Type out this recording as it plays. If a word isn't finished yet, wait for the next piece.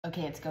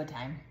Okay, it's go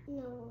time.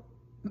 No.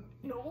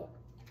 No.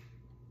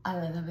 A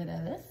little bit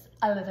of this,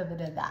 a little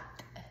bit of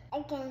that.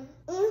 Again.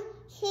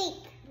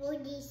 Shake.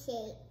 Booty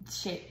shake.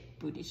 Shake,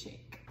 booty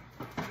shake.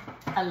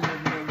 A little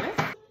bit of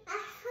this.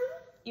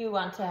 You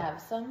want to have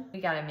some? We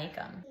gotta make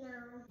them. No.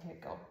 Here we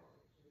go.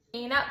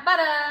 Peanut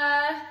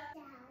butter.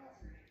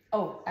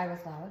 Oh, I was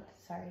loud.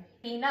 Sorry.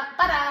 Peanut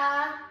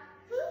butter.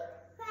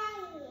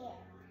 Quiet.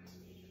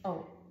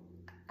 Oh,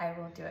 I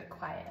will do it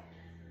quiet.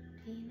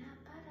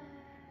 Peanut butter.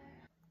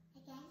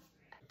 Again.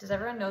 Does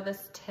everyone know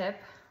this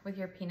tip with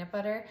your peanut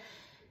butter?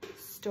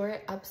 Store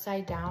it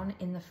upside down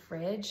in the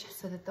fridge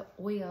so that the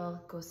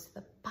oil goes to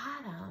the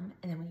bottom,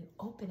 and then when you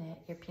open it,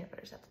 your peanut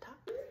butter's at the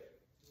top.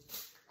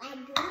 I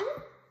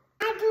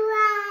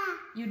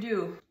do. You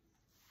do.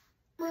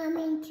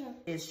 Mommy too.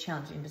 It's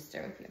challenging to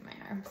stir with you in my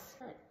arms.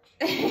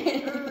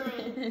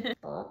 Again.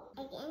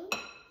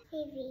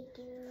 Baby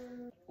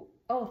do.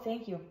 Oh,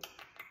 thank you.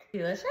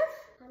 Delicious?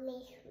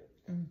 Mommy.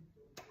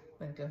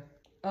 Very good.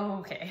 Oh,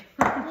 okay.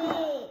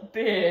 Big.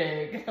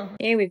 Big.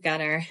 Here we've got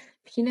our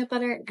peanut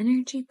butter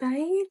energy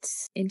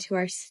bites into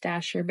our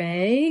stasher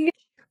bag.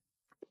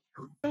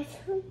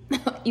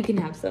 You can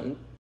have some.